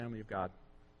of God.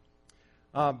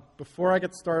 Before I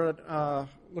get started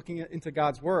looking into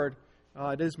God's Word,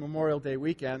 it is Memorial Day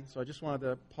weekend, so I just wanted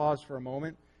to pause for a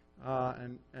moment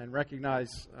and recognize,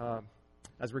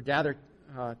 as we're gathered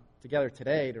together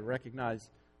today, to recognize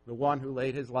the one who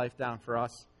laid his life down for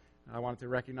us. I wanted to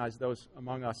recognize those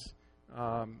among us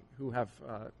who have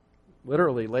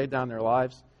literally laid down their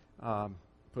lives,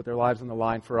 put their lives on the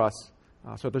line for us.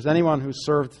 So if there's anyone who's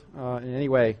served in any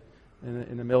way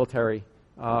in the military,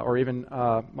 or even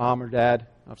mom or dad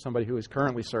of somebody who is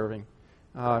currently serving,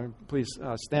 please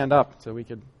stand up so we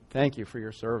could thank you for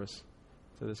your service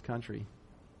to this country.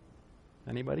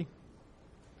 Anybody?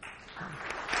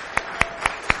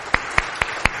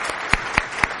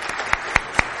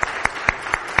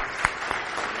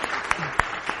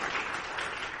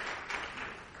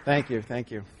 Thank you.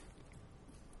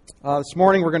 This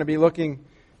morning we're going to be looking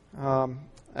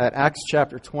at Acts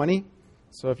chapter 20.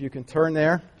 So if you can turn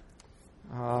there,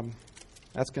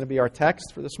 that's going to be our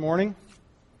text for this morning.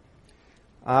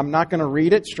 I'm not going to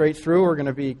read it straight through. We're going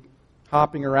to be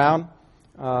hopping around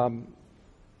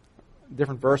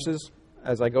different verses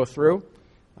as I go through.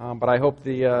 But I hope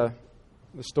the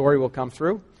story will come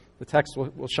through. The text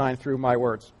will shine through my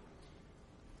words.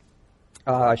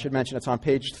 I should mention it's on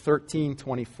page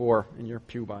 1324 in your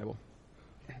pew Bible.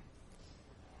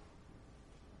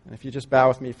 And if you just bow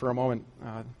with me for a moment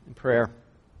in prayer.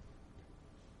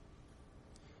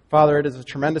 Father, it is a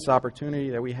tremendous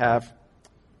opportunity that we have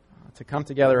to come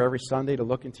together every Sunday to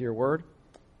look into your Word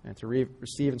and to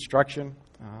receive instruction,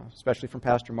 especially from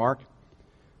Pastor Mark.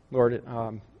 Lord,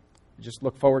 just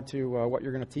look forward to what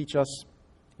you're going to teach us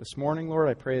this morning, Lord.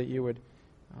 I pray that you would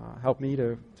help me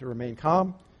to remain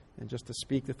calm and just to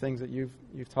speak the things that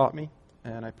you've taught me.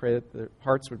 And I pray that the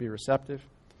hearts would be receptive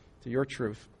to your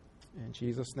truth. In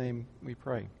Jesus' name we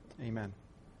pray. Amen.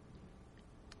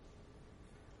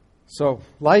 So,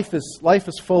 life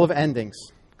is full of endings.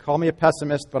 Call me a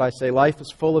pessimist, but I say life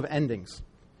is full of endings,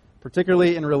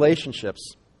 particularly in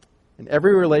relationships. In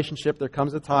every relationship, there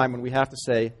comes a time when we have to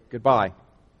say goodbye.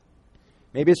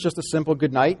 Maybe it's just a simple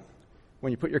good night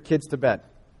when you put your kids to bed.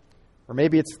 Or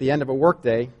maybe it's the end of a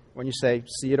workday when you say,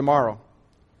 see you tomorrow.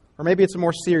 Or maybe it's a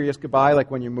more serious goodbye,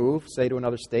 like when you move, say, to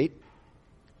another state.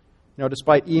 You know,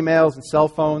 despite emails and cell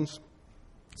phones,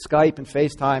 Skype and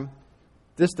FaceTime,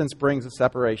 distance brings a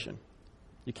separation.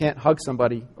 You can't hug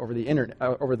somebody over the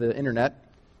internet.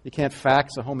 You can't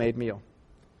fax a homemade meal.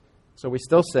 So we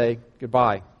still say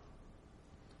goodbye.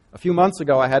 A few months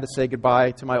ago, I had to say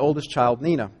goodbye to my oldest child,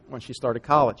 Nina, when she started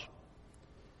college.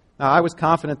 Now, I was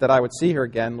confident that I would see her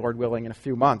again, Lord willing, in a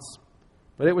few months.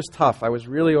 But it was tough. I was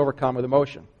really overcome with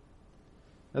emotion.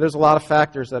 Now, there's a lot of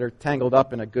factors that are tangled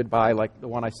up in a goodbye, like the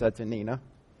one I said to Nina.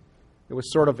 It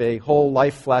was sort of a whole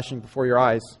life flashing before your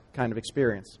eyes kind of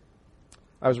experience.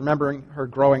 I was remembering her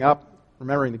growing up,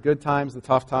 remembering the good times, the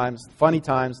tough times, the funny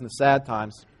times, and the sad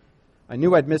times. I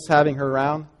knew I'd miss having her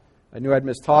around. I knew I'd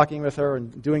miss talking with her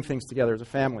and doing things together as a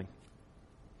family.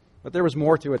 But there was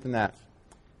more to it than that.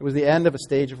 It was the end of a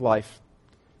stage of life.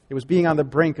 It was being on the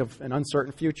brink of an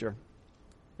uncertain future.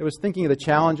 It was thinking of the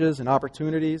challenges and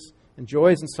opportunities and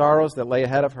joys and sorrows that lay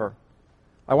ahead of her.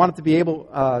 I wanted to be able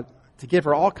to give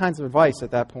her all kinds of advice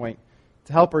at that point,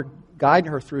 to help her guide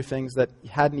her through things that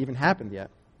hadn't even happened yet.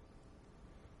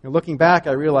 Looking back,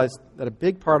 I realized that a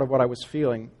big part of what I was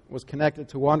feeling was connected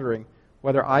to wondering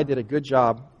whether I did a good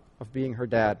job of being her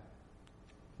dad.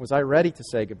 Was I ready to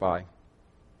say goodbye?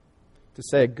 To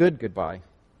say a good goodbye?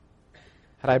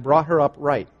 Had I brought her up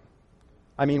right?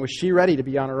 I mean, was she ready to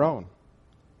be on her own?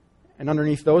 And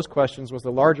underneath those questions was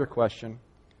the larger question: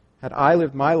 had I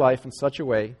lived my life in such a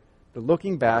way that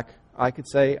looking back, I could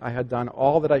say I had done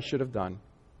all that I should have done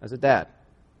as a dad?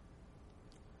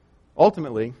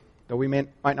 Ultimately, though we might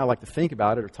not like to think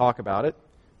about it or talk about it,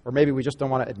 or maybe we just don't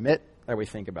want to admit that we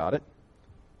think about it,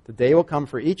 the day will come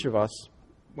for each of us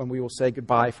when we will say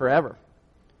goodbye forever.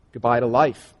 Goodbye to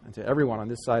life and to everyone on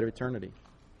this side of eternity.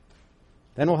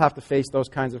 Then we'll have to face those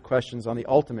kinds of questions on the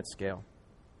ultimate scale.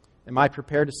 Am I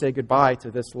prepared to say goodbye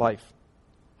to this life?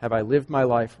 Have I lived my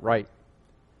life right?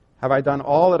 Have I done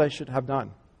all that I should have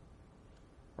done?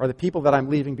 Are the people that I'm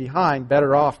leaving behind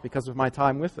better off because of my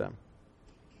time with them?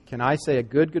 Can I say a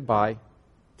good goodbye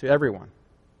to everyone?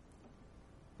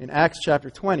 In Acts chapter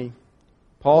 20,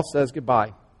 Paul says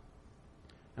goodbye.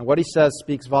 And what he says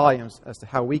speaks volumes as to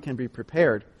how we can be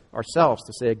prepared ourselves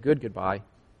to say a good goodbye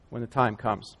when the time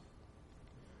comes.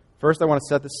 First, I want to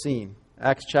set the scene.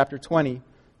 Acts chapter 20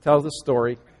 tells the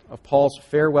story of Paul's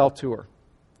farewell tour.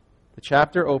 The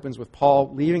chapter opens with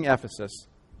Paul leaving Ephesus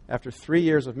after 3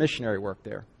 years of missionary work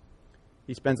there.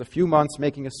 He spends a few months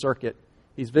making a circuit.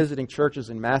 He's visiting churches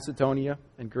in Macedonia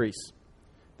and Greece.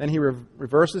 Then he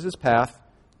reverses his path,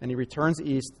 and he returns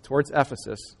east towards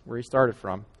Ephesus, where he started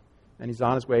from, and he's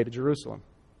on his way to Jerusalem.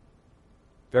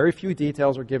 Very few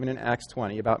details are given in Acts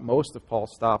 20 about most of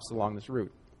Paul's stops along this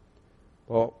route.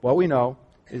 Well, what we know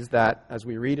is that, as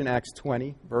we read in Acts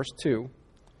 20, verse 2,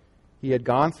 he had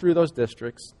gone through those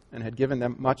districts and had given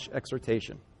them much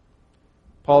exhortation.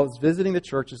 Paul is visiting the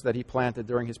churches that he planted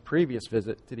during his previous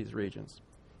visit to these regions.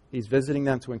 He's visiting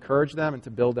them to encourage them and to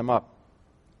build them up.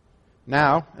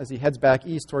 Now, as he heads back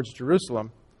east towards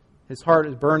Jerusalem, his heart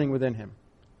is burning within him.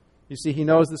 You see, he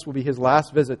knows this will be his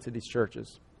last visit to these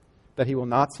churches, that he will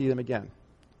not see them again.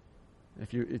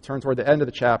 If you turn toward the end of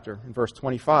the chapter, in verse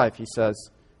 25, he says,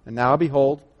 "And now,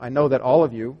 behold, I know that all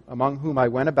of you, among whom I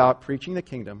went about preaching the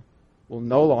kingdom, will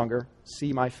no longer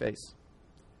see my face."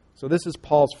 So this is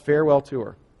Paul's farewell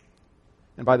tour.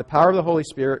 And by the power of the Holy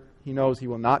Spirit, he knows he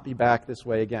will not be back this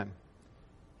way again.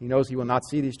 He knows he will not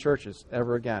see these churches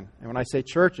ever again. And when I say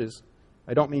churches,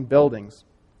 I don't mean buildings.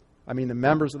 I mean the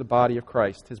members of the body of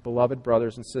Christ, his beloved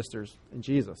brothers and sisters in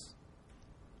Jesus.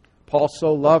 Paul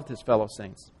so loved his fellow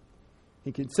saints.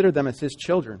 He considered them as his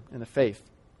children in the faith.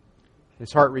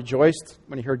 His heart rejoiced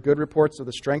when he heard good reports of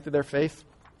the strength of their faith.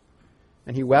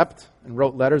 And he wept and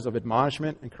wrote letters of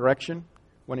admonishment and correction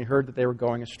when he heard that they were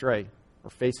going astray,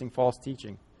 or facing false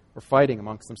teaching, or fighting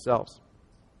amongst themselves.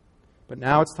 But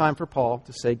now it's time for Paul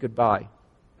to say goodbye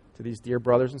to these dear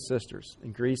brothers and sisters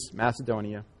in Greece,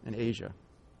 Macedonia, and Asia.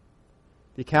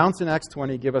 The accounts in Acts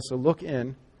 20 give us a look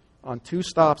in on two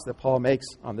stops that Paul makes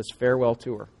on this farewell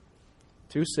tour.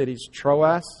 Two cities,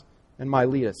 Troas and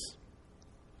Miletus.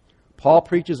 Paul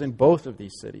preaches in both of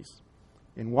these cities.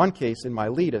 In one case, in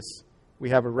Miletus, we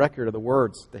have a record of the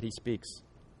words that he speaks.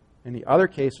 In the other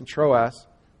case, in Troas,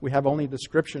 we have only a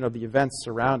description of the events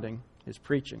surrounding his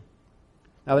preaching.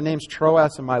 Now, the names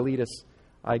Troas and Miletus,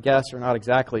 I guess, are not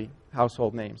exactly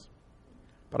household names.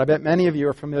 But I bet many of you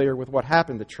are familiar with what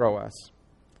happened to Troas.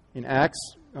 In Acts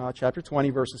chapter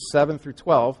 20, verses 7 through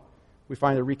 12, we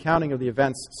find a recounting of the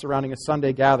events surrounding a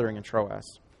Sunday gathering in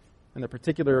Troas, and the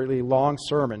particularly long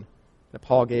sermon that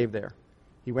Paul gave there.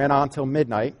 He went on till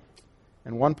midnight,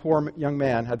 and one poor young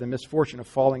man had the misfortune of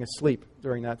falling asleep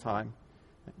during that time.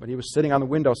 But he was sitting on the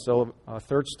windowsill of a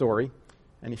third story,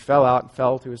 and he fell out and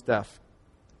fell to his death.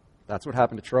 That's what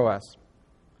happened to Troas.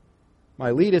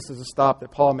 Miletus is a stop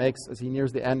that Paul makes as he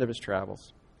nears the end of his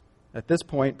travels. At this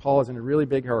point, Paul is in a really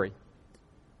big hurry.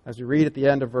 As we read at the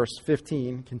end of verse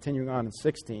 15, continuing on in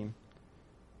 16,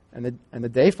 and the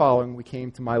day following we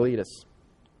came to Miletus,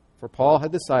 for Paul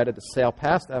had decided to sail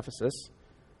past Ephesus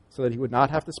so that he would not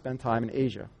have to spend time in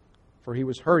Asia, for he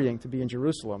was hurrying to be in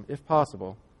Jerusalem, if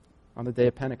possible, on the day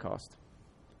of Pentecost.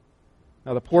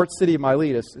 Now, the port city of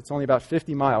Miletus, it's only about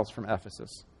 50 miles from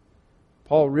Ephesus.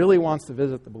 Paul really wants to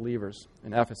visit the believers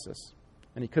in Ephesus,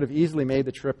 and he could have easily made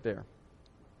the trip there.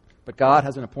 But God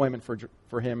has an appointment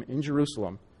for him in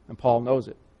Jerusalem, and Paul knows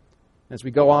it. As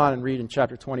we go on and read in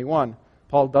chapter 21,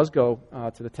 Paul does go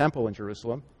to the temple in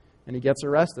Jerusalem, and he gets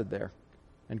arrested there.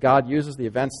 And God uses the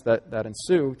events that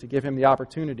ensue to give him the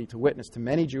opportunity to witness to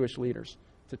many Jewish leaders,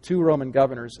 to 2 Roman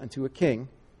governors, and to a king.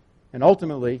 And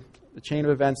ultimately, the chain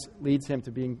of events leads him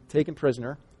to being taken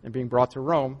prisoner and being brought to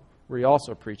Rome, where he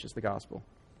also preaches the gospel.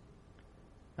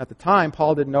 At the time,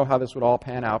 Paul didn't know how this would all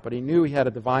pan out, but he knew he had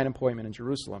a divine appointment in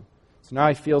Jerusalem. So now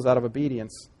he feels, out of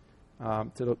obedience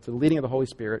to the leading of the Holy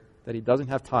Spirit, that he doesn't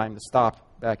have time to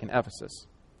stop back in Ephesus.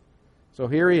 So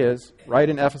here he is, right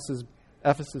in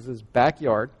Ephesus's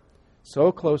backyard,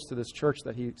 so close to this church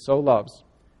that he so loves,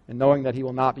 and knowing that he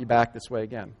will not be back this way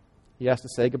again. He has to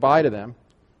say goodbye to them,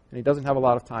 and he doesn't have a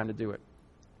lot of time to do it.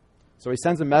 So he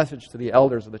sends a message to the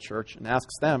elders of the church and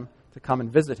asks them to come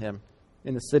and visit him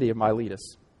in the city of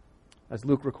Miletus, as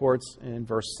Luke records in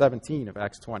verse 17 of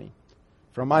Acts 20.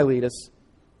 From Miletus,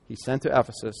 he sent to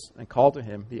Ephesus and called to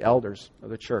him the elders of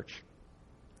the church.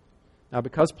 Now,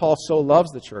 because Paul so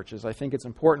loves the churches, I think it's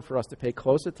important for us to pay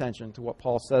close attention to what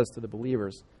Paul says to the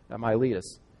believers at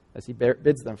Miletus as he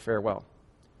bids them farewell.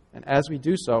 And as we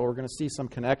do so, we're going to see some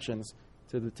connections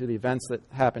to the events that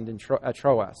happened at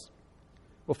Troas.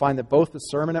 We'll find that both the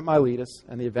sermon at Miletus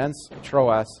and the events at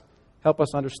Troas help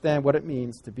us understand what it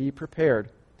means to be prepared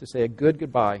to say a good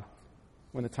goodbye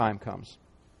when the time comes.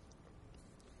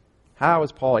 How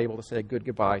is Paul able to say a good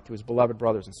goodbye to his beloved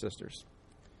brothers and sisters?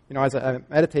 You know, as I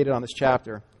meditated on this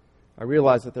chapter, I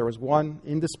realized that there was one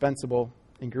indispensable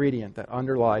ingredient that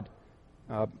underlied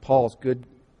Paul's good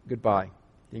goodbye.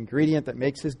 The ingredient that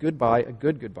makes his goodbye a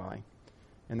good goodbye.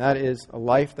 And that is a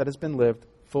life that has been lived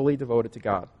fully devoted to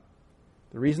God.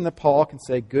 The reason that Paul can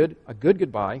say a good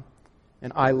goodbye,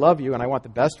 and I love you and I want the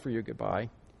best for you goodbye,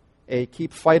 a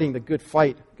keep fighting the good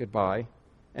fight goodbye,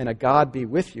 and a God be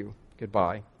with you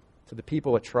goodbye to the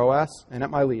people at Troas and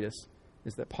at Miletus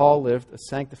is that Paul lived a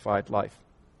sanctified life.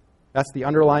 That's the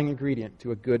underlying ingredient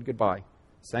to a good goodbye,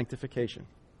 sanctification.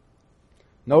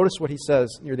 Notice what he says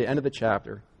near the end of the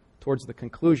chapter, towards the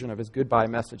conclusion of his goodbye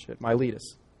message at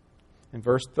Miletus. In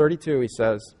verse 32, he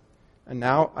says, "And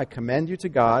now I commend you to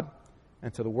God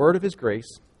and to the word of his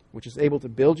grace, which is able to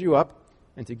build you up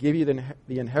and to give you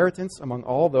the inheritance among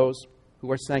all those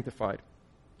who are sanctified."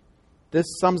 This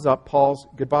sums up Paul's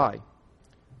goodbye.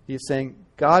 He is saying,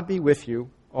 God be with you,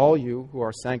 all you who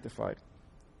are sanctified.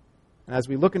 And as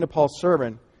we look into Paul's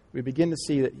sermon, we begin to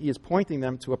see that he is pointing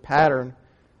them to a pattern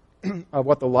of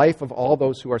what the life of all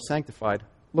those who are sanctified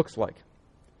looks like.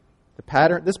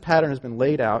 This pattern has been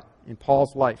laid out in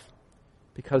Paul's life.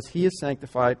 Because he is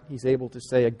sanctified, he's able to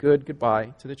say a good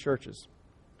goodbye to the churches.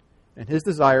 And his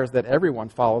desire is that everyone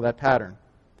follow that pattern,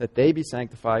 that they be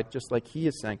sanctified just like he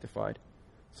is sanctified,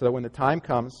 so that when the time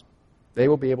comes, they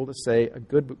will be able to say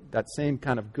that same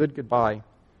kind of good goodbye,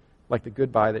 like the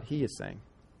goodbye that he is saying.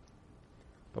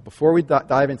 But before we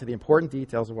dive into the important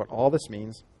details of what all this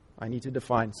means, I need to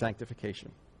define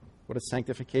sanctification. What does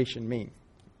sanctification mean?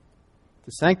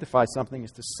 To sanctify something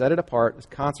is to set it apart as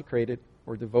consecrated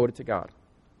or devoted to God,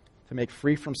 to make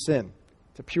free from sin,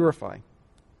 to purify.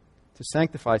 To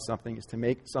sanctify something is to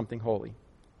make something holy.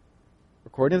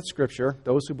 According to the Scripture,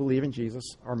 those who believe in Jesus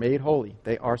are made holy.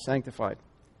 They are sanctified.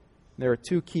 And there are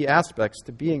two key aspects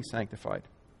to being sanctified.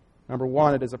 Number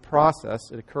one, it is a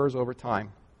process. It occurs over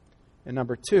time. And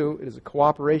number two, it is a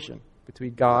cooperation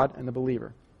between God and the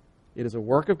believer. It is a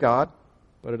work of God,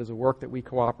 but it is a work that we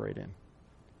cooperate in.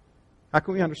 How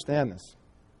can we understand this?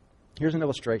 Here's an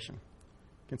illustration.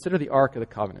 Consider the Ark of the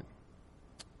Covenant.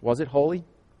 Was it holy?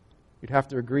 You'd have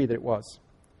to agree that it was.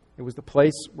 It was the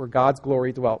place where God's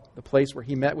glory dwelt, the place where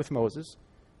he met with Moses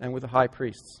and with the high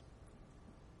priests.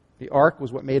 The Ark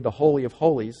was what made the Holy of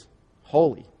Holies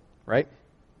holy, right?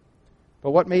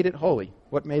 But what made it holy?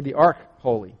 What made the Ark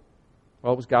holy?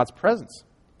 Well, it was God's presence,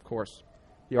 of course.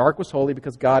 The Ark was holy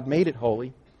because God made it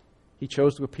holy. He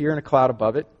chose to appear in a cloud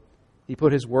above it. He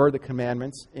put his word, the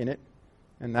commandments, in it,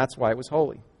 and that's why it was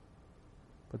holy.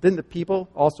 But didn't the people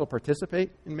also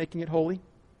participate in making it holy?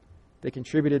 They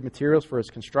contributed materials for its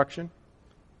construction.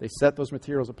 They set those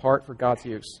materials apart for God's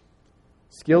use.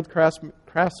 Skilled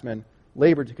craftsmen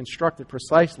labored to construct it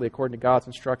precisely according to God's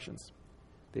instructions.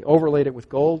 They overlaid it with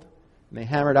gold, and they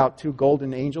hammered out 2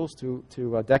 golden angels to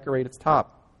decorate its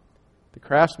top. The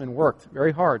craftsmen worked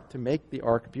very hard to make the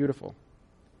ark beautiful.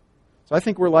 So I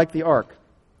think we're like the ark.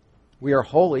 We are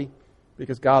holy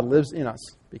because God lives in us,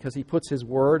 because he puts his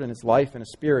word and his life and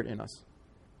his spirit in us.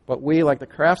 But we, like the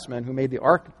craftsmen who made the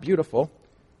ark beautiful,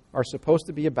 are supposed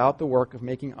to be about the work of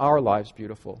making our lives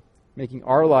beautiful, making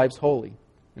our lives holy.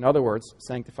 In other words,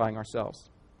 sanctifying ourselves.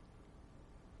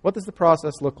 What does the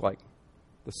process look like?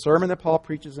 The sermon that Paul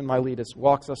preaches in Miletus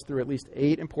walks us through at least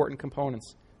 8 important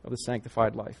components of the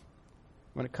sanctified life.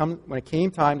 When it came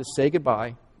time to say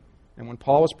goodbye, and when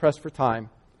Paul was pressed for time,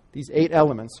 these 8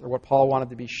 elements are what Paul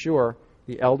wanted to be sure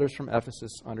the elders from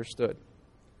Ephesus understood.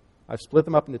 I've split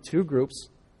them up into 2 groups.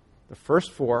 The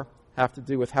first 4 have to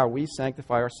do with how we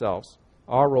sanctify ourselves,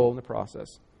 our role in the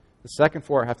process. The second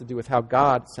 4 have to do with how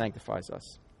God sanctifies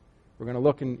us. We're going to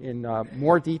look in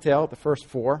more detail at the first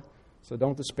 4, so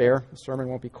don't despair. The sermon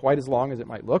won't be quite as long as it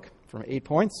might look from 8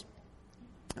 points.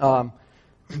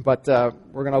 But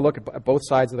we're going to look at both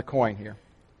sides of the coin here.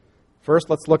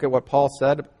 First, let's look at what Paul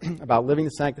said about living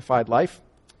the sanctified life.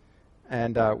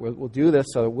 And we'll do this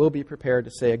so that we'll be prepared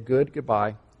to say a good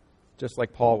goodbye, just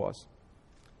like Paul was.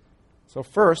 So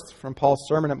first, from Paul's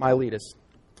sermon at Miletus,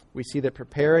 we see that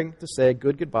preparing to say a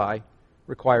good goodbye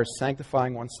requires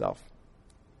sanctifying oneself.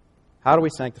 How do we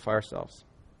sanctify ourselves?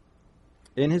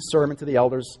 In his sermon to the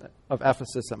elders of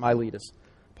Ephesus at Miletus,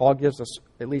 Paul gives us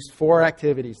at least 4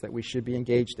 activities that we should be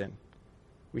engaged in.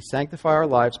 We sanctify our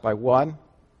lives by 1,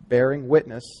 bearing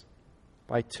witness,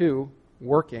 by 2,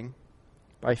 working,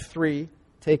 by 3,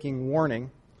 taking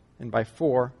warning, and by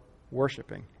 4,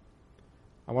 worshiping.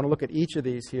 I want to look at each of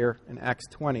these here in Acts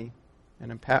 20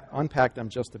 and unpack them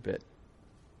just a bit.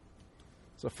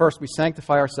 So first, we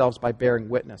sanctify ourselves by bearing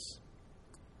witness.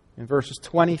 In verses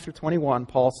 20 through 21,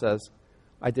 Paul says,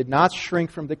 "I did not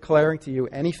shrink from declaring to you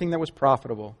anything that was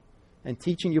profitable, and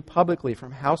teaching you publicly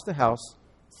from house to house,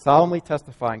 solemnly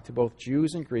testifying to both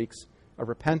Jews and Greeks of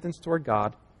repentance toward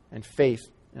God and faith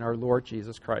in our Lord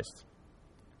Jesus Christ."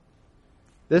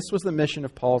 This was the mission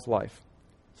of Paul's life.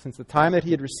 Since the time that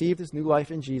he had received his new life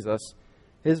in Jesus,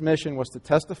 his mission was to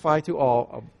testify to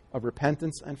all of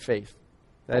repentance and faith.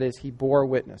 That is, he bore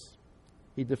witness.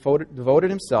 He devoted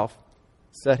himself,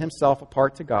 set himself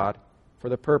apart to God for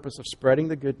the purpose of spreading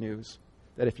the good news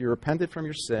that if you repented from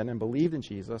your sin and believed in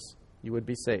Jesus, you would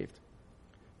be saved.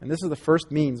 And this is the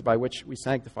first means by which we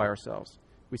sanctify ourselves.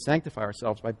 We sanctify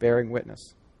ourselves by bearing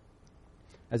witness.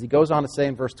 As he goes on to say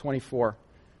in verse 24,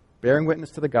 bearing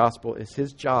witness to the gospel is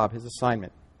his job, his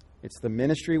assignment. It's the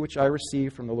ministry which I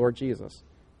received from the Lord Jesus,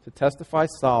 to testify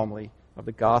solemnly of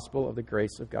the gospel of the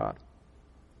grace of God.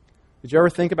 Did you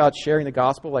ever think about sharing the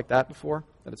gospel like that before?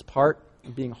 That it's part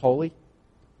of being holy?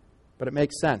 But it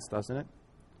makes sense, doesn't it?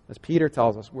 As Peter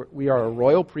tells us, we are a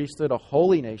royal priesthood, a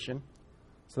holy nation,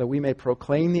 so that we may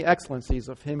proclaim the excellencies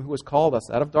of him who has called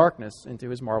us out of darkness into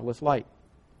his marvelous light.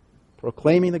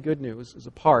 Proclaiming the good news is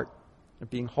a part of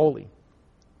being holy.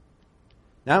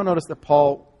 Now notice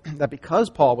that because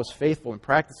Paul was faithful in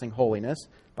practicing holiness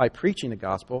by preaching the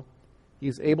gospel, he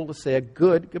is able to say a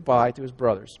good goodbye to his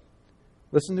brothers.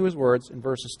 Listen to his words in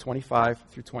verses 25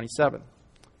 through 27.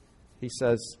 He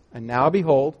says, "And now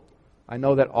behold, I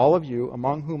know that all of you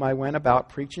among whom I went about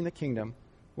preaching the kingdom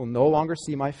will no longer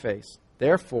see my face.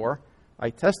 Therefore,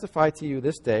 I testify to you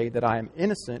this day that I am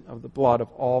innocent of the blood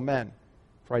of all men,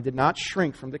 for I did not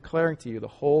shrink from declaring to you the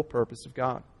whole purpose of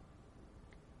God."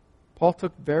 Paul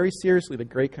took very seriously the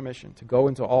Great Commission to go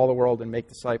into all the world and make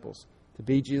disciples, to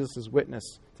be Jesus'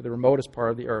 witness to the remotest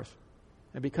part of the earth.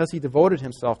 And because he devoted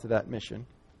himself to that mission,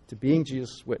 to being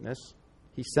Jesus' witness,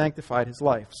 he sanctified his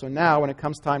life. So now, when it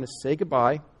comes time to say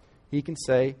goodbye, he can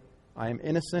say, "I am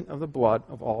innocent of the blood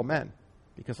of all men,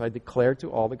 because I declared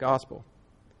to all the gospel."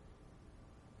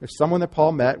 If someone that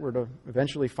Paul met were to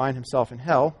eventually find himself in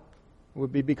hell, it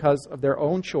would be because of their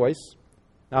own choice,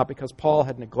 not because Paul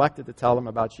had neglected to tell them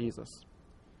about Jesus.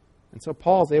 And so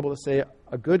Paul is able to say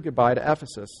a good goodbye to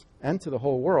Ephesus and to the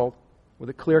whole world with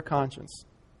a clear conscience.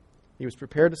 He was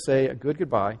prepared to say a good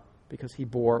goodbye because he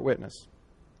bore witness.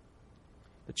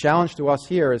 The challenge to us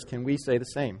here is, can we say the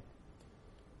same?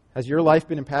 Has your life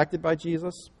been impacted by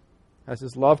Jesus? Has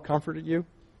his love comforted you?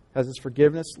 Has his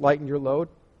forgiveness lightened your load?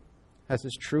 Has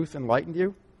his truth enlightened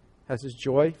you? Has his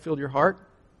joy filled your heart?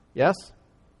 Yes?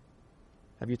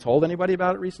 Have you told anybody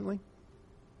about it recently?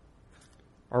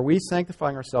 Are we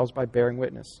sanctifying ourselves by bearing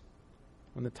witness?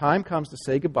 When the time comes to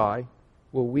say goodbye,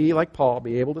 will we, like Paul,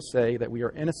 be able to say that we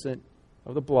are innocent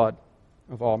of the blood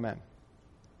of all men?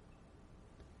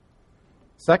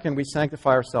 Second, we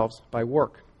sanctify ourselves by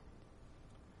work.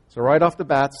 So right off the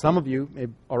bat, some of you may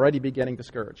already be getting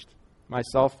discouraged,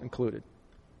 myself included.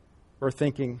 We're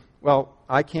thinking, well,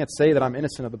 I can't say that I'm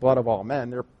innocent of the blood of all men.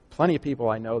 There are plenty of people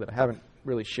I know that I haven't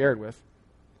really shared with.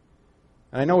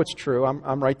 And I know it's true.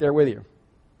 I'm right there with you.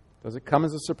 Does it come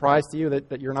as a surprise to you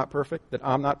that you're not perfect, that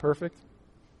I'm not perfect?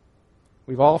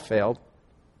 We've all failed,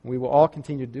 and we will all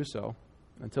continue to do so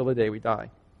until the day we die.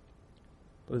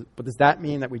 But does that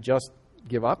mean that we just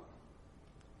give up?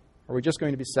 Are we just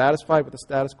going to be satisfied with the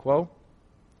status quo?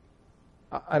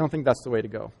 I don't think that's the way to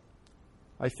go.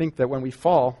 I think that when we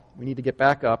fall, we need to get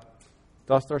back up,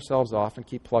 dust ourselves off, and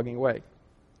keep plugging away.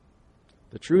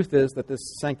 The truth is that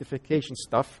this sanctification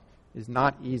stuff is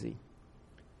not easy.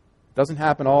 It doesn't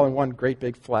happen all in one great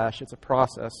big flash. It's a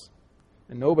process,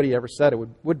 and nobody ever said it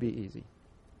would be easy.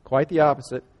 Quite the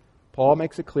opposite. Paul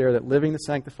makes it clear that living the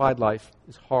sanctified life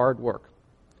is hard work.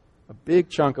 A big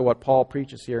chunk of what Paul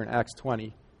preaches here in Acts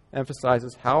 20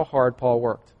 emphasizes how hard Paul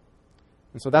worked.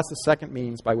 And so that's the second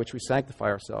means by which we sanctify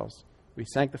ourselves. We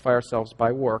sanctify ourselves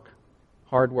by work,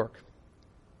 hard work.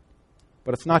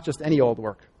 But it's not just any old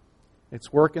work.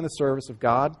 It's work in the service of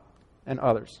God and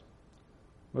others.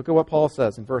 Look at what Paul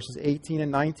says in verses 18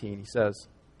 and 19. He says,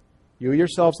 "You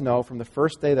yourselves know from the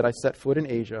first day that I set foot in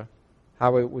Asia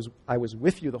how I was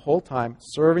with you the whole time,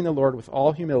 serving the Lord with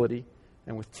all humility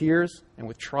and with tears and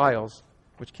with trials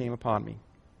which came upon me."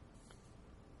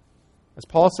 As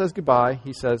Paul says goodbye,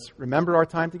 he says, remember our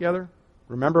time together?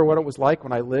 Remember what it was like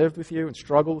when I lived with you and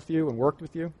struggled with you and worked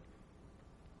with you?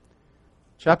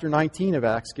 Chapter 19 of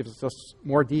Acts gives us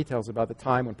more details about the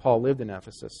time when Paul lived in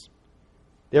Ephesus.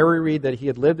 There we read that he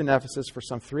had lived in Ephesus for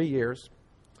some 3 years,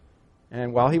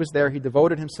 and while he was there, he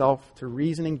devoted himself to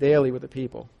reasoning daily with the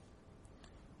people.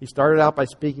 He started out by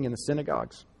speaking in the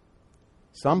synagogues.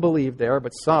 Some believed there,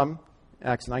 but some,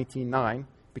 Acts 19:9,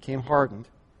 became hardened,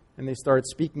 and they started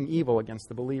speaking evil against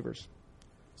the believers.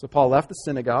 So Paul left the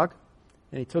synagogue,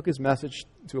 and he took his message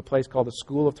to a place called the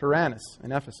School of Tyrannus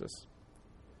in Ephesus.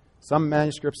 Some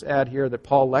manuscripts add here that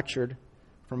Paul lectured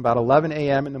from about 11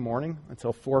 a.m. in the morning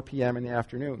until 4 p.m. in the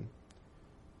afternoon.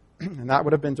 And that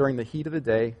would have been during the heat of the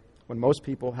day when most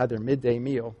people had their midday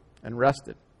meal and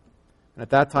rested. And at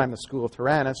that time, the School of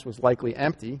Tyrannus was likely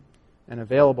empty and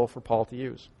available for Paul to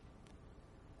use.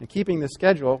 And keeping this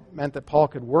schedule meant that Paul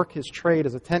could work his trade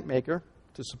as a tent maker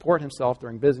to support himself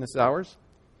during business hours,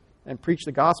 and preach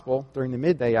the gospel during the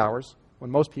midday hours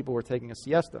when most people were taking a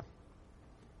siesta.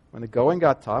 When the going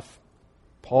got tough,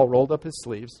 Paul rolled up his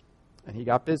sleeves and he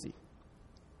got busy.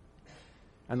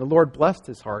 And the Lord blessed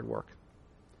his hard work.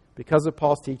 Because of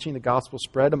Paul's teaching, the gospel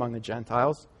spread among the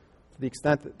Gentiles to the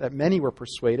extent that many were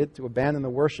persuaded to abandon the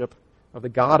worship of the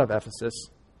god of Ephesus,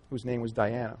 whose name was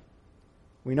Diana.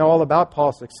 We know all about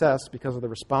Paul's success because of the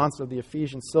response of the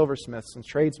Ephesian silversmiths and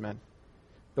tradesmen,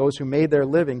 those who made their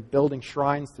living building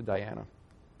shrines to Diana.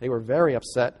 They were very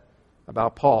upset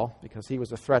about Paul because he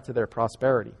was a threat to their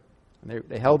prosperity, and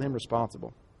they held him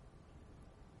responsible.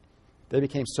 They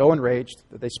became so enraged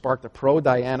that they sparked a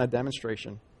pro-Diana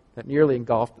demonstration that nearly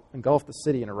engulfed the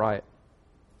city in a riot.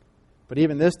 But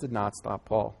even this did not stop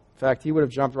Paul. In fact, he would have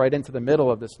jumped right into the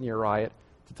middle of this near riot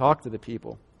to talk to the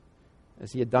people,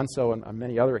 as he had done so on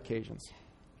many other occasions.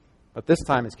 But this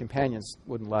time his companions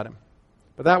wouldn't let him.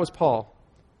 But that was Paul,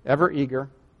 ever eager,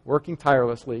 working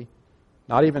tirelessly.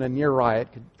 Not even a near riot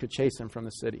could chase him from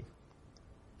the city.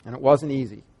 And it wasn't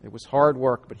easy. It was hard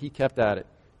work, but he kept at it,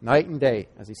 night and day,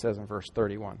 as he says in verse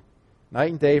 31. Night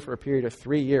and day for a period of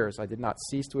 3 years, I did not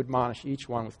cease to admonish each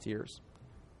one with tears.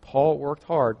 Paul worked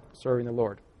hard serving the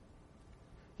Lord.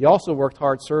 He also worked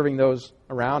hard serving those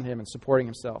around him and supporting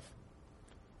himself.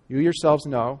 You yourselves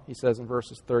know, he says in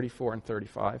verses 34 and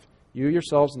 35, you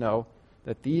yourselves know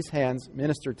that these hands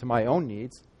ministered to my own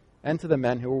needs and to the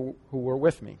men who were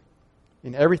with me.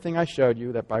 In everything I showed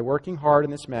you that by working hard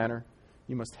in this manner,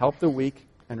 you must help the weak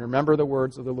and remember the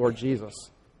words of the Lord Jesus,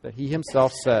 that he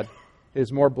himself said, it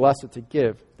is more blessed to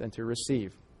give than to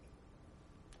receive.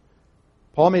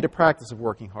 Paul made a practice of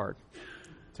working hard,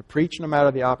 to preach no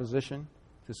matter the opposition,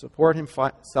 to support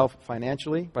himself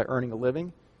financially by earning a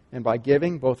living, and by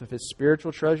giving both of his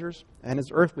spiritual treasures and his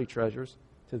earthly treasures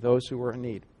to those who were in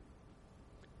need.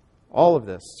 All of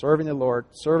this, serving the Lord,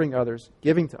 serving others,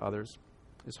 giving to others,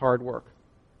 is hard work.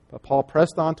 But Paul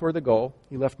pressed on toward the goal.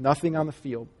 He left nothing on the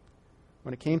field.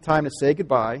 When it came time to say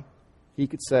goodbye, he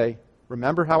could say,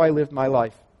 remember how I lived my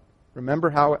life. Remember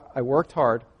how I worked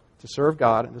hard to serve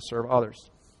God and to serve others.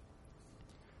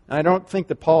 And I don't think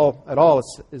that Paul at all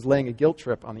is laying a guilt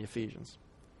trip on the Ephesians.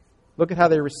 Look at how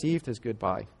they received his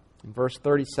goodbye. In verse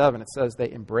 37, it says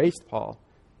they embraced Paul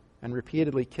and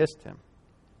repeatedly kissed him.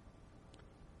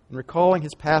 In recalling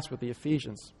his past with the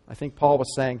Ephesians, I think Paul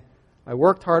was saying, I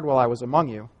worked hard while I was among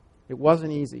you. It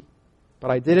wasn't easy, but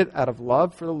I did it out of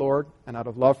love for the Lord and out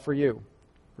of love for you.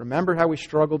 Remember how we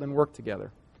struggled and worked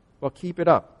together. Well, keep it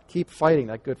up. Keep fighting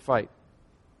that good fight.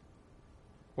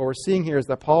 What we're seeing here is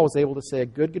that Paul was able to say a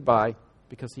good goodbye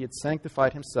because he had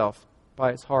sanctified himself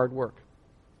by his hard work.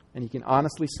 And he can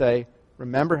honestly say,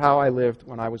 remember how I lived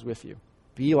when I was with you.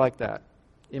 Be like that.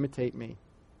 Imitate me.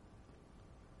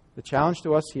 The challenge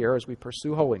to us here as we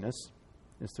pursue holiness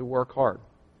is to work hard.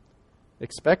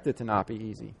 Expect it to not be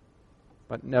easy,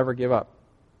 but never give up.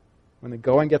 When the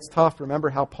going gets tough, remember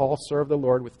how Paul served the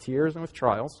Lord with tears and with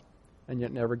trials, and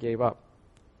yet never gave up.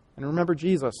 And remember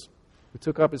Jesus, who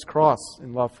took up his cross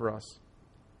in love for us.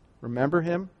 Remember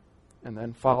him, and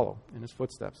then follow in his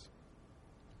footsteps.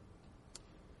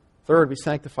 Third, we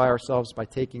sanctify ourselves by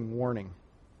taking warning.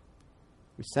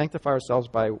 We sanctify ourselves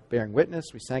by bearing witness.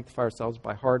 We sanctify ourselves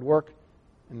by hard work.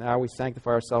 And now we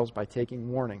sanctify ourselves by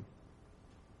taking warning.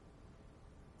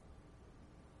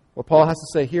 What Paul has to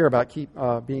say here about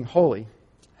being holy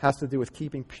has to do with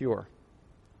keeping pure.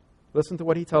 Listen to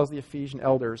what he tells the Ephesian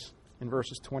elders in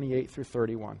verses 28 through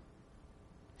 31.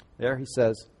 There he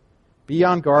says, be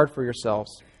on guard for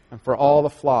yourselves and for all the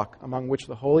flock among which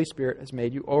the Holy Spirit has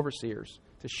made you overseers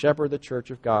to shepherd the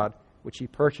church of God, which he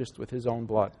purchased with his own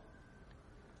blood.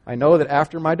 I know that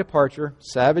after my departure,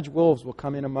 savage wolves will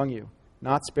come in among you,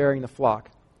 not sparing the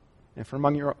flock. And from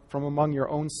among your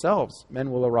own selves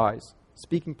men will arise,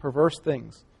 speaking perverse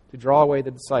things to draw away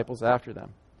the disciples after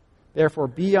them. Therefore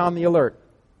be on the alert,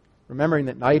 remembering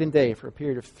that night and day for a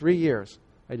period of 3 years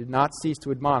I did not cease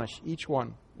to admonish each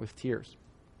one with tears.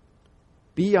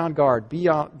 Be on guard, be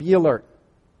alert.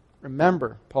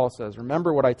 Remember, Paul says,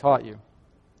 remember what I taught you.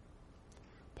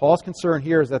 Paul's concern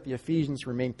here is that the Ephesians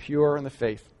remain pure in the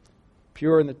faith,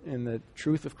 pure in the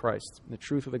truth of Christ, in the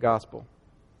truth of the gospel.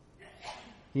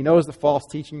 He knows the false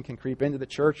teaching can creep into the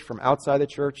church from outside the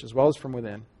church as well as from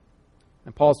within.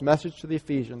 And Paul's message to the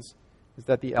Ephesians is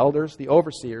that the elders, the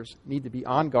overseers, need to be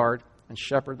on guard and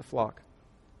shepherd the flock.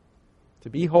 To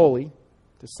be holy,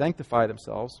 to sanctify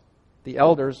themselves, the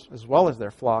elders, as well as their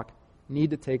flock,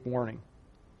 need to take warning.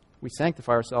 We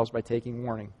sanctify ourselves by taking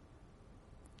warning.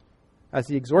 As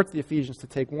he exhorts the Ephesians to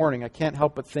take warning, I can't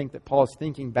help but think that Paul is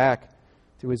thinking back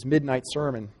to his midnight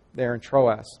sermon there in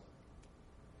Troas.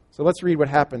 So let's read what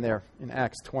happened there in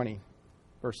Acts 20,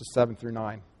 verses 7 through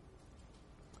 9.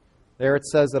 There it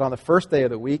says that on the first day of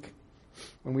the week,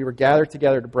 when we were gathered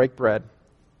together to break bread,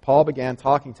 Paul began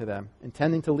talking to them,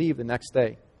 intending to leave the next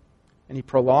day, and he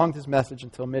prolonged his message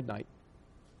until midnight.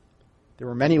 There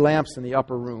were many lamps in the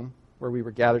upper room where we were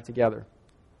gathered together,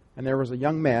 and there was a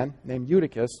young man named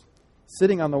Eutychus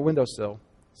sitting on the windowsill,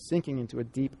 sinking into a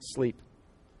deep sleep.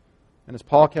 And as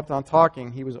Paul kept on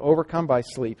talking, he was overcome by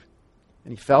sleep,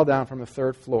 and he fell down from the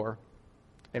third floor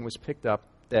and was picked up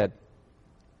dead.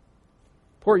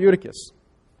 Poor Eutychus.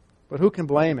 But who can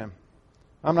blame him?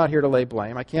 I'm not here to lay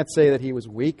blame. I can't say that he was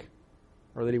weak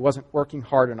or that he wasn't working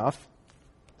hard enough.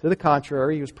 To the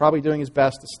contrary, he was probably doing his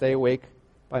best to stay awake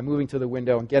by moving to the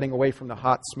window and getting away from the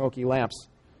hot, smoky lamps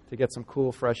to get some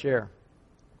cool, fresh air.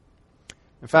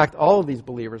 In fact, all of these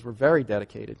believers were very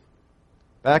dedicated.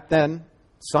 Back then,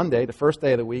 Sunday, the first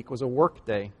day of the week, was a work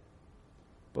day.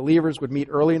 Believers would meet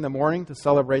early in the morning to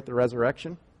celebrate the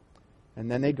resurrection,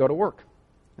 and then they'd go to work.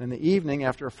 And in the evening,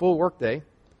 after a full work day,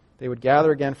 they would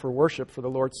gather again for worship for the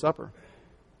Lord's Supper.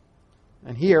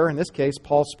 And here, in this case,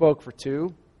 Paul spoke for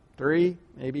 2, 3,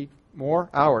 maybe more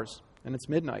hours, and it's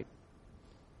midnight.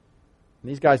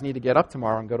 And these guys need to get up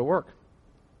tomorrow and go to work.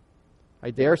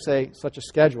 I dare say such a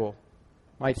schedule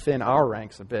might thin our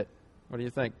ranks a bit. What do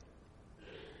you think?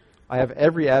 I have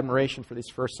every admiration for these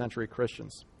first century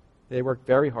Christians. They worked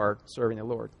very hard serving the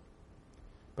Lord.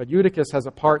 But Eutychus has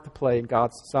a part to play in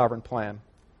God's sovereign plan.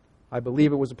 I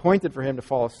believe it was appointed for him to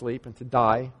fall asleep and to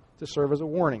die to serve as a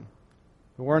warning.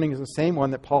 The warning is the same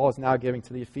one that Paul is now giving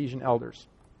to the Ephesian elders.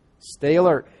 Stay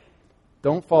alert.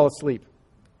 Don't fall asleep.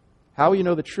 How will you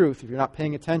know the truth if you're not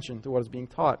paying attention to what is being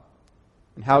taught?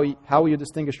 And how will you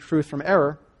distinguish truth from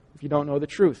error if you don't know the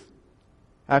truth?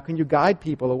 How can you guide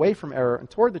people away from error and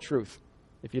toward the truth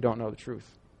if you don't know the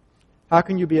truth? How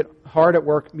can you be hard at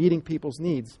work meeting people's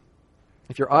needs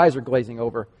if your eyes are glazing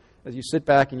over as you sit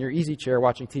back in your easy chair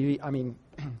watching TV,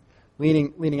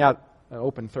 leaning out an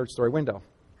open third-story window?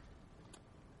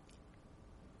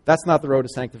 That's not the road to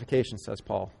sanctification, says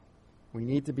Paul. We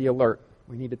need to be alert.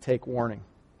 We need to take warning.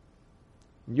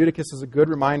 And Eutychus is a good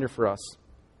reminder for us,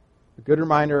 a good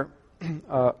reminder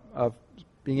of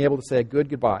being able to say a good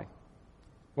goodbye.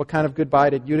 What kind of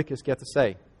goodbye did Eutychus get to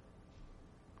say?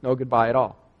 No goodbye at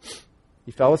all.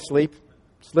 He fell asleep,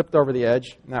 slipped over the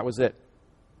edge, and that was it.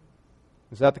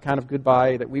 Is that the kind of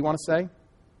goodbye that we want to say?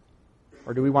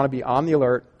 Or do we want to be on the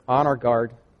alert, on our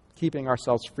guard, keeping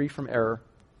ourselves free from error,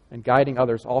 and guiding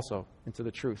others also into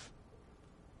the truth?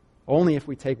 Only if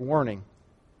we take warning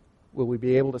will we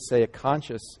be able to say a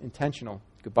conscious, intentional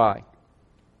goodbye.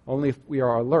 Only if we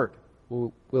are alert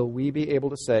will we be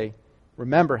able to say,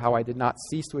 remember how I did not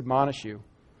cease to admonish you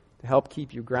to help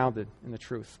keep you grounded in the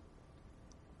truth.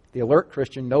 The alert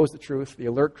Christian knows the truth. The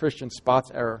alert Christian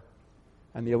spots error.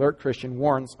 And the alert Christian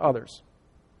warns others.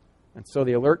 And so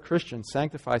the alert Christian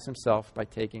sanctifies himself by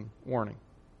taking warning.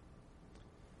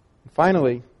 And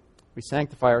finally, we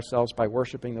sanctify ourselves by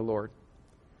worshiping the Lord.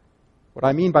 What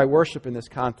I mean by worship in this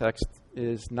context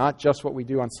is not just what we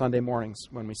do on Sunday mornings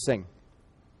when we sing.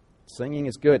 Singing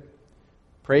is good.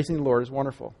 Praising the Lord is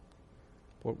wonderful.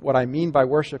 But what I mean by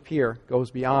worship here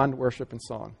goes beyond worship and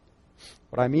song.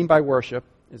 What I mean by worship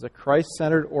is a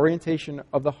Christ-centered orientation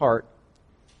of the heart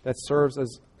that serves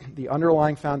as the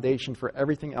underlying foundation for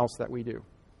everything else that we do.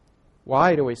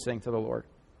 Why do we sing to the Lord?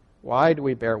 Why do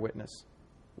we bear witness?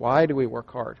 Why do we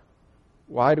work hard?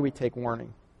 Why do we take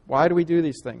warning? Why do we do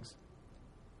these things?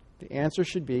 The answer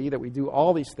should be that we do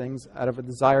all these things out of a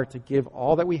desire to give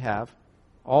all that we have,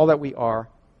 all that we are,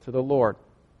 to the Lord.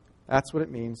 That's what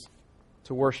it means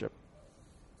to worship.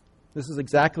 This is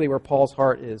exactly where Paul's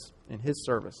heart is in his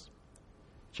service.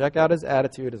 Check out his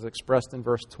attitude as expressed in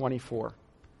verse 24.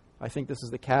 I think this is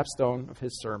the capstone of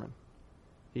his sermon.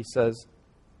 He says,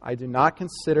 I do not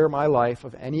consider my life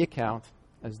of any account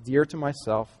as dear to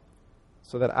myself,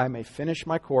 so that I may finish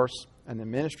my course and the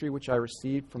ministry which I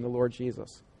received from the Lord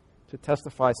Jesus, to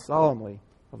testify solemnly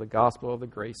of the gospel of the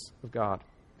grace of God.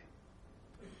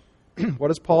 What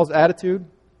is Paul's attitude?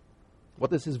 What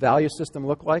does his value system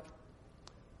look like?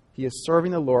 He is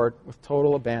serving the Lord with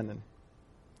total abandon.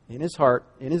 In his heart,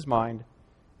 in his mind,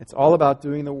 it's all about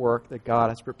doing the work that God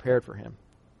has prepared for him,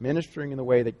 ministering in the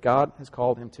way that God has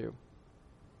called him to.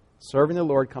 Serving the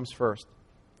Lord comes first.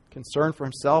 Concern for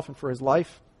himself and for his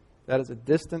life, that is a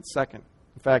distant second.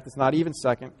 In fact, it's not even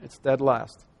second, it's dead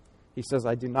last. He says,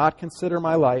 I do not consider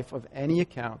my life of any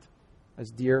account as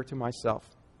dear to myself.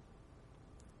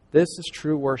 This is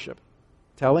true worship,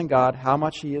 telling God how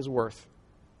much he is worth.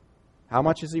 How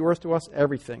much is he worth to us?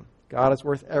 Everything. God is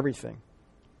worth everything.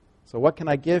 So what can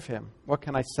I give him? What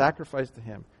can I sacrifice to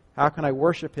him? How can I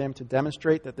worship him to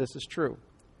demonstrate that this is true?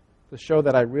 to show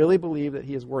that I really believe that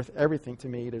he is worth everything to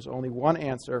me, there's only one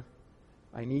answer.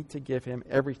 I need to give him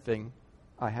everything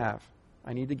I have.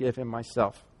 I need to give him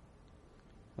myself.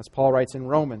 As Paul writes in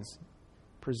Romans,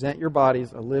 present your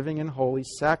bodies a living and holy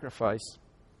sacrifice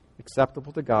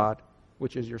acceptable to God,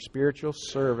 which is your spiritual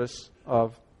service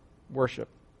of worship.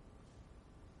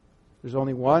 There's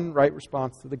only one right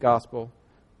response to the gospel,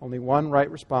 only one right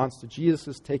response to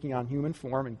Jesus' taking on human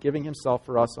form and giving himself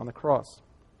for us on the cross.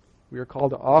 We are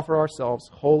called to offer ourselves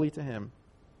wholly to him,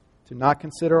 to not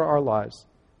consider our lives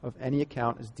of any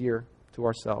account as dear to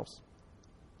ourselves.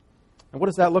 And what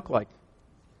does that look like?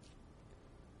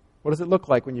 What does it look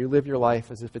like when you live your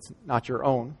life as if it's not your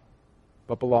own,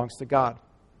 but belongs to God?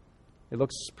 It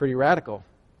looks pretty radical.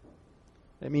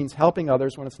 It means helping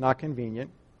others when it's not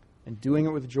convenient and doing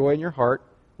it with joy in your heart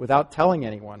without telling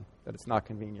anyone that it's not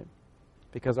convenient,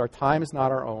 because our time is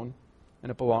not our own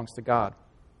and it belongs to God.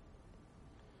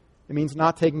 It means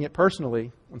not taking it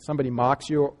personally when somebody mocks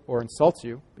you or insults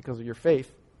you because of your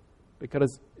faith,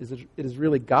 because it is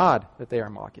really God that they are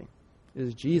mocking. It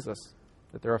is Jesus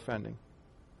that they're offending.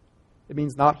 It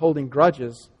means not holding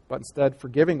grudges, but instead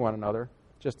forgiving one another,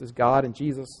 just as God and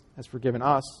Jesus has forgiven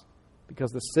us,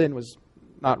 because the sin was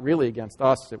not really against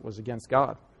us, it was against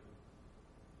God.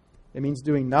 It means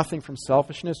doing nothing from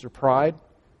selfishness or pride,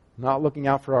 not looking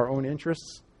out for our own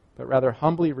interests, but rather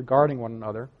humbly regarding one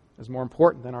another as more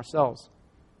important than ourselves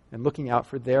and looking out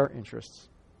for their interests.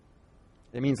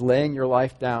 It means laying your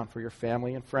life down for your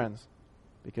family and friends,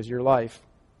 because your life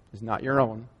is not your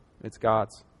own, it's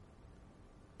God's.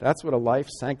 That's what a life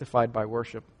sanctified by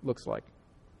worship looks like.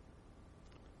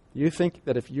 Do you think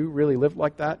that if you really lived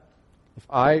like that, if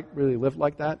I really lived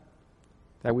like that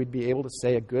we'd be able to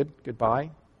say a good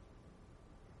goodbye?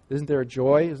 Isn't there a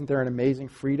joy? Isn't there an amazing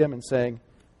freedom in saying,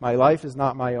 my life is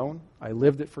not my own. I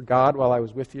lived it for God while I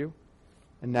was with you.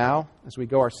 And now, as we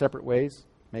go our separate ways,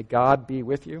 may God be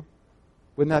with you.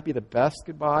 Wouldn't that be the best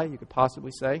goodbye you could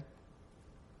possibly say?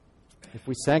 If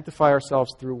we sanctify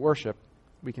ourselves through worship,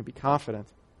 we can be confident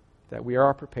that we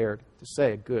are prepared to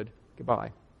say a good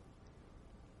goodbye.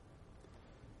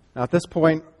 Now, at this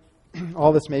point,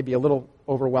 all this may be a little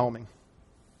overwhelming.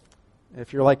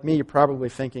 If you're like me, you're probably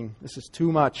thinking, this is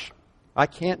too much. I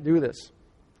can't do this.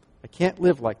 I can't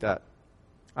live like that.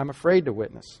 I'm afraid to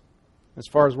witness. As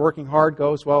far as working hard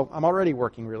goes, well, I'm already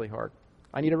working really hard.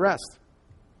 I need a rest.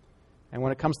 And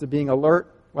when it comes to being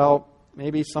alert, well,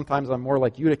 maybe sometimes I'm more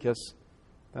like Eutychus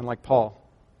than like Paul.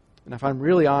 And if I'm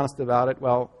really honest about it,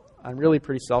 well, I'm really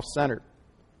pretty self-centered.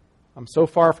 I'm so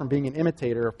far from being an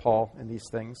imitator of Paul in these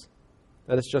things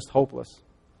that it's just hopeless.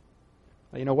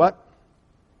 Now, you know what?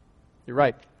 You're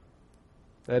right.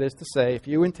 That is to say, if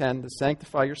you intend to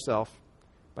sanctify yourself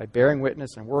by bearing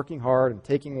witness and working hard and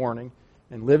taking warning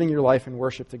and living your life in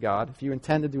worship to God, if you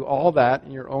intend to do all that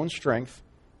in your own strength,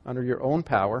 under your own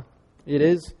power, it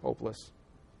is hopeless.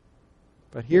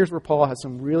 But here's where Paul has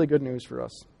some really good news for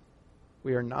us.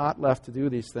 We are not left to do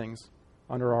these things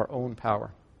under our own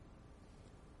power.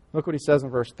 Look what he says in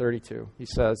verse 32. He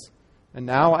says, "And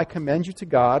now I commend you to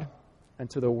God and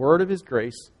to the word of his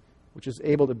grace, which is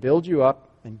able to build you up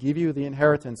and give you the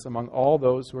inheritance among all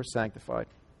those who are sanctified."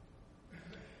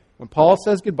 When Paul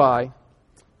says goodbye,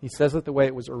 he says it the way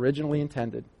it was originally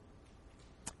intended.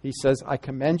 He says, I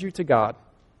commend you to God.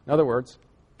 In other words,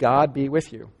 God be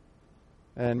with you.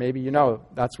 And maybe you know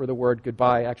that's where the word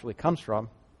goodbye actually comes from.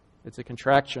 It's a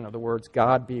contraction of the words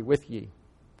God be with ye.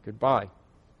 Goodbye.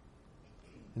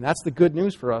 And that's the good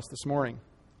news for us this morning.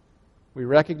 We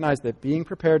recognize that being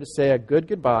prepared to say a good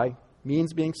goodbye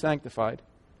means being sanctified,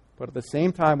 but at the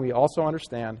same time we also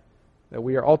understand that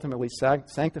we are ultimately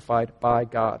sanctified by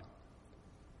God.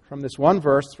 From this one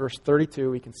verse, verse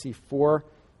 32, we can see four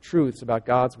truths about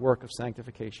God's work of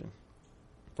sanctification.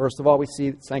 First of all, we see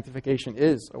that sanctification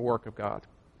is a work of God.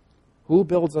 Who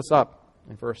builds us up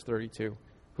in verse 32?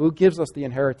 Who gives us the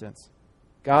inheritance?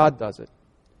 God does it.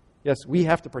 Yes, we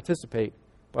have to participate,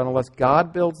 but unless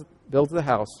God builds the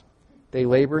house, they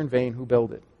labor in vain who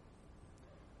build it.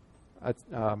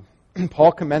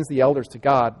 Paul commends the elders to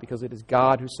God because it is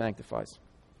God who sanctifies.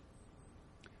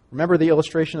 Remember the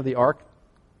illustration of the ark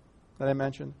that I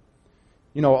mentioned?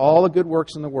 You know, all the good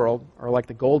works in the world are like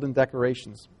the golden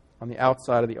decorations on the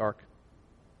outside of the ark.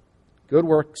 Good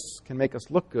works can make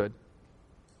us look good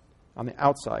on the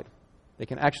outside. They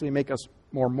can actually make us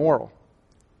more moral,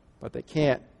 but they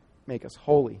can't make us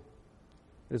holy.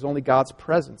 It is only God's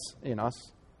presence in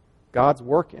us, God's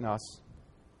work in us,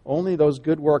 only those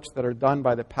good works that are done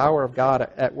by the power of God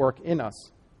at work in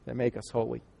us that make us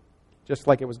holy. Just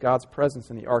like it was God's presence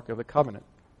in the Ark of the Covenant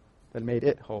that made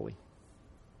it holy.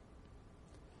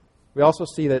 We also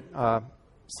see that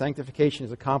sanctification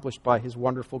is accomplished by his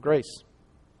wonderful grace.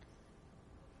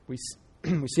 We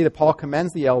see that Paul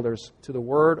commends the elders to the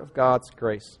word of God's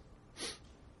grace.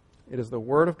 It is the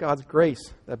word of God's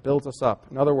grace that builds us up.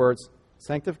 In other words,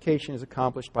 sanctification is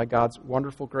accomplished by God's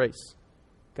wonderful grace.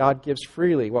 God gives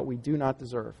freely what we do not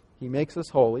deserve. He makes us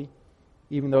holy,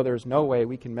 even though there is no way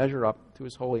we can measure up to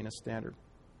his holiness standard.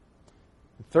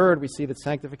 And third, we see that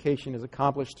sanctification is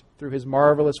accomplished through his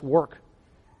marvelous word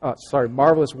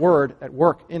at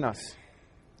work in us.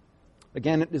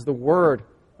 Again, it is the word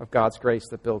of God's grace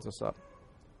that builds us up.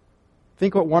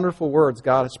 Think what wonderful words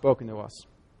God has spoken to us.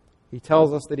 He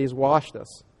tells us that he has washed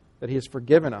us, that he has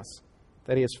forgiven us,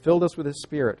 that he has filled us with his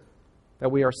Spirit,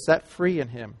 that we are set free in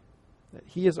him, that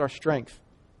he is our strength,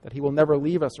 that he will never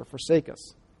leave us or forsake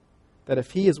us, that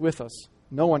if he is with us,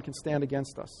 no one can stand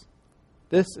against us.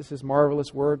 This is his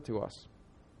marvelous word to us.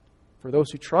 For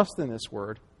those who trust in this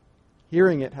word,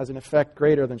 hearing it has an effect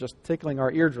greater than just tickling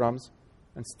our eardrums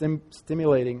and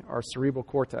stimulating our cerebral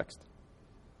cortex.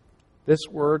 This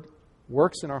word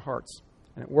works in our hearts,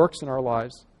 and it works in our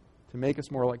lives to make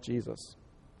us more like Jesus.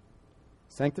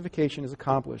 Sanctification is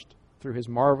accomplished through his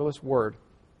marvelous word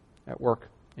at work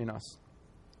in us.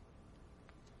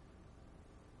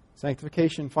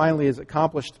 Sanctification, finally, is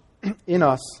accomplished in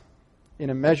us in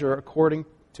a measure according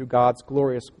to God's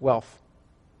glorious wealth.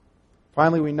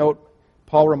 Finally, we note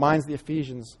Paul reminds the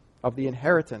Ephesians of the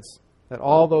inheritance that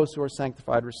all those who are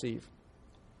sanctified receive.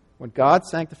 When God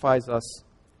sanctifies us,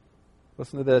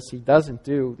 listen to this, he doesn't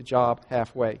do the job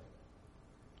halfway.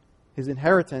 His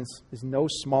inheritance is no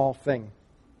small thing.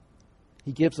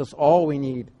 He gives us all we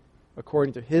need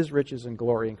according to his riches and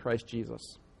glory in Christ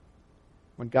Jesus.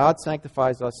 When God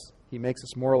sanctifies us, he makes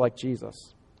us more like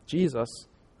Jesus. Jesus,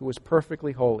 who is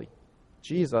perfectly holy.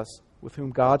 Jesus, with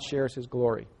whom God shares his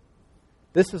glory.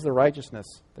 This is the righteousness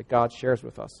that God shares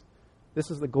with us.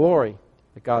 This is the glory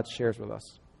that God shares with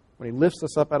us when he lifts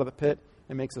us up out of the pit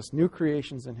and makes us new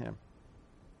creations in him.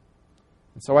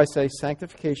 And so I say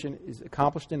sanctification is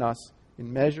accomplished in us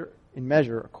in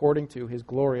measure according to his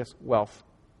glorious wealth.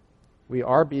 We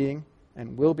are being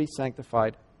and will be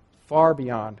sanctified far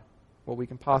beyond what we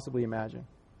can possibly imagine.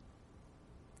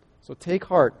 So take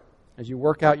heart as you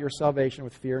work out your salvation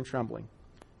with fear and trembling.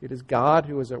 It is God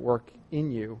who is at work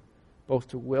in you, both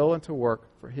to will and to work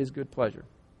for his good pleasure.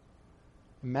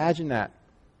 Imagine that.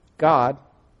 God,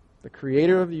 the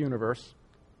creator of the universe,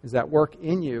 is at work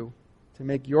in you to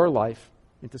make your life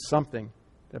into something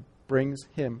that brings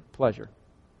him pleasure.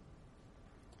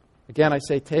 Again, I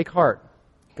say take heart.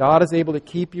 God is able to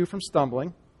keep you from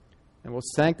stumbling and will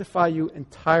sanctify you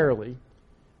entirely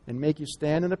and make you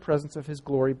stand in the presence of his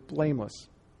glory blameless.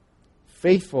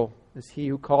 Faithful is he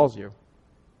who calls you,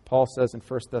 Paul says in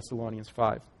 1 Thessalonians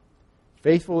 5.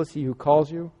 Faithful is he who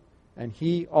calls you, and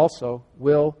he also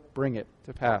will bring it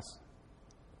to pass.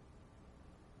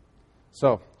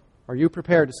 So, are you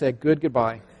prepared to say a good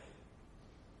goodbye?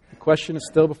 The question is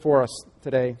still before us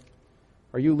today.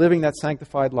 Are you living that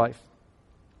sanctified life?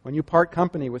 When you part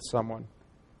company with someone,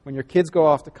 when your kids go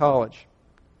off to college,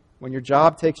 when your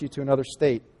job takes you to another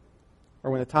state,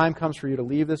 or when the time comes for you to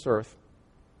leave this earth,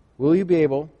 will you be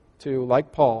able to,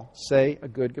 like Paul, say a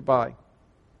good goodbye?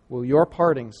 Will your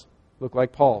partings look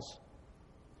like Paul's?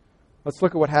 Let's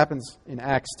look at what happens in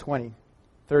Acts 20,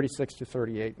 36 to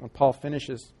 38, when Paul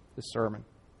finishes this sermon.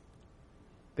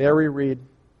 There we read,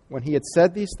 when he had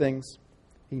said these things,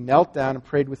 he knelt down and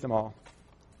prayed with them all.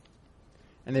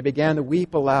 And they began to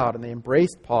weep aloud, and they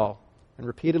embraced Paul and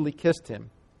repeatedly kissed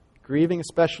him, grieving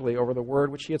especially over the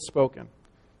word which he had spoken,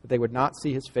 that they would not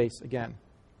see his face again.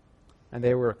 And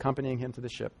they were accompanying him to the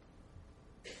ship.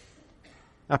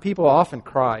 Now, people often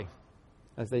cry,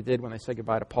 as they did when they said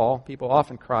goodbye to Paul. People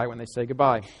often cry when they say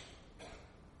goodbye.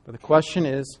 But the question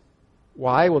is,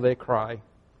 why will they cry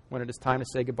when it is time to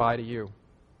say goodbye to you?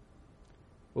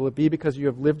 Will it be because you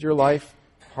have lived your life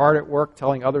hard at work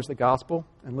telling others the gospel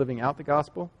and living out the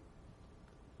gospel?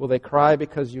 Will they cry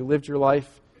because you lived your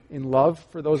life in love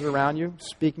for those around you,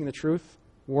 speaking the truth,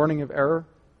 warning of error,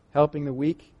 helping the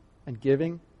weak, and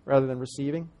giving rather than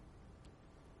receiving?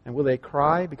 And will they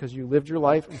cry because you lived your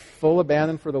life in full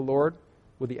abandon for the Lord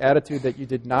with the attitude that you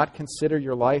did not consider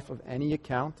your life of any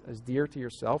account as dear to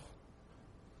yourself?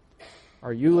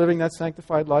 Are you living that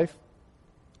sanctified life?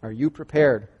 Are you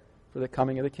prepared for the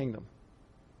coming of the kingdom?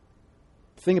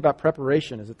 The thing about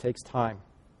preparation is it takes time.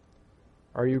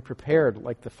 Are you prepared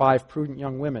like the 5 prudent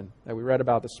young women that we read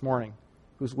about this morning,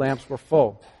 whose lamps were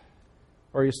full?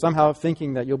 Or are you somehow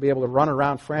thinking that you'll be able to run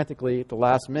around frantically at the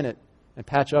last minute and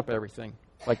patch up everything,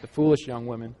 like the foolish young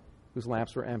women whose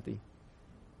lamps were empty?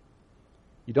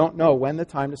 You don't know when the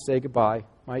time to say goodbye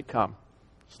might come,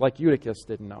 just like Eutychus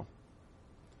didn't know.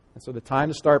 And so the time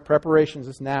to start preparations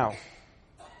is now.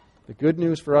 The good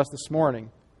news for us this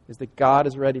morning is that God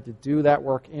is ready to do that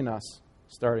work in us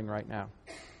starting right now.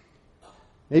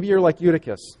 Maybe you're like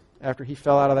Eutychus after he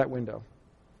fell out of that window.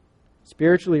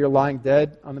 Spiritually, you're lying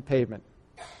dead on the pavement.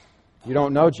 You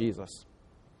don't know Jesus.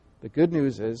 The good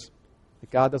news is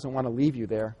that God doesn't want to leave you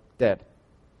there dead.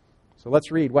 So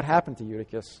let's read what happened to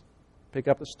Eutychus. Pick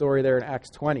up the story there in Acts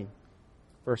 20,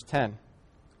 verse 10.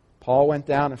 Paul went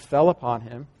down and fell upon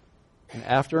him, and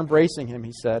after embracing him,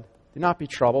 he said, "Do not be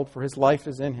troubled, for his life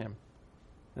is in him."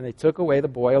 And they took away the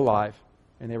boy alive,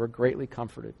 and they were greatly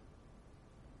comforted.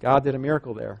 God did a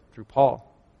miracle there through Paul.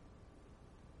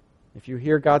 If you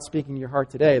hear God speaking to your heart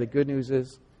today, the good news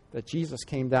is that Jesus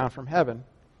came down from heaven,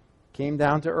 came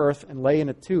down to earth and lay in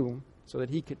a tomb so that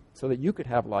you could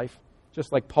have life,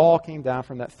 just like Paul came down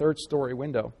from that third-story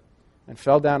window and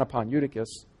fell down upon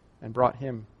Eutychus and brought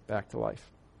him back to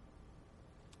life.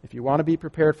 If you want to be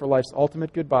prepared for life's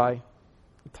ultimate goodbye,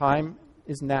 the time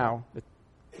is now.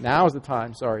 Now is the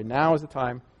time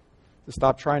to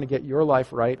stop trying to get your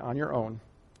life right on your own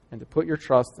and to put your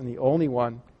trust in the only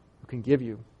one who can give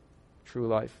you true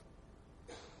life.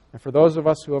 And for those of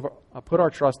us who have put our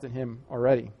trust in him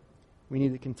already, we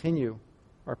need to continue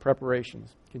our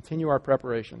preparations.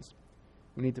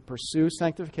 We need to pursue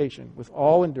sanctification with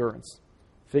all endurance,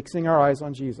 fixing our eyes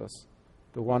on Jesus,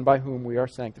 the one by whom we are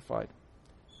sanctified.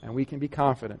 And we can be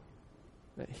confident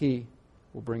that he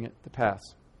will bring it to pass.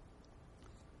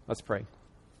 Let's pray.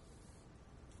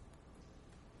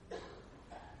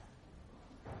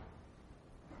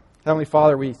 Heavenly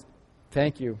Father, we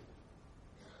thank you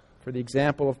for the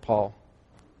example of Paul.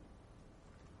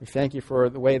 We thank you for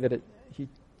the way that he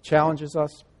challenges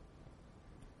us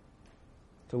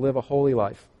to live a holy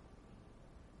life.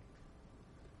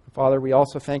 Father, we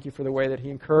also thank you for the way that he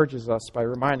encourages us by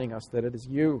reminding us that it is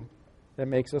you that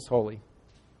makes us holy.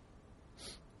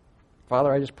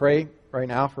 Father, I just pray right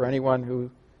now for anyone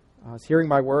who is hearing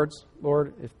my words,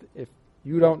 Lord, if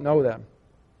you don't know them,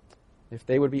 if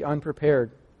they would be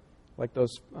unprepared, like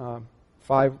those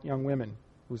 5 young women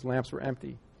whose lamps were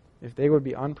empty, if they would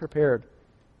be unprepared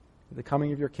for the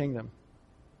coming of your kingdom,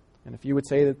 and if you would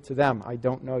say to them, I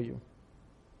don't know you.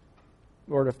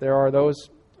 Lord, if there are those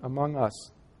among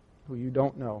us who you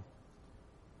don't know,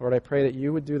 Lord, I pray that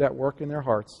you would do that work in their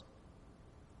hearts,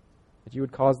 that you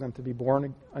would cause them to be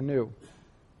born anew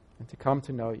and to come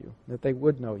to know you, that they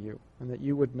would know you, and that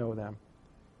you would know them,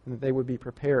 and that they would be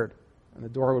prepared, and the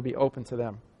door would be open to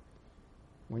them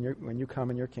when you come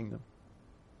in your kingdom.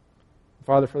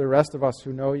 Father, for the rest of us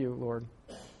who know you, Lord,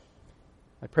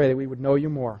 I pray that we would know you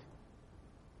more,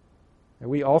 that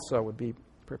we also would be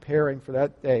preparing for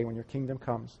that day when your kingdom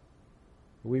comes.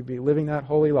 We'd be living that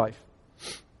holy life.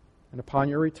 And upon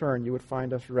your return, you would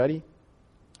find us ready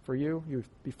for you. You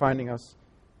would be finding us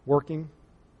working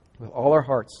with all our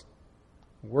hearts,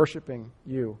 worshiping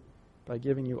you by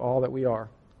giving you all that we are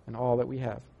and all that we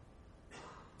have.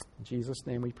 In Jesus'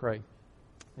 name we pray.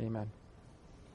 Amen.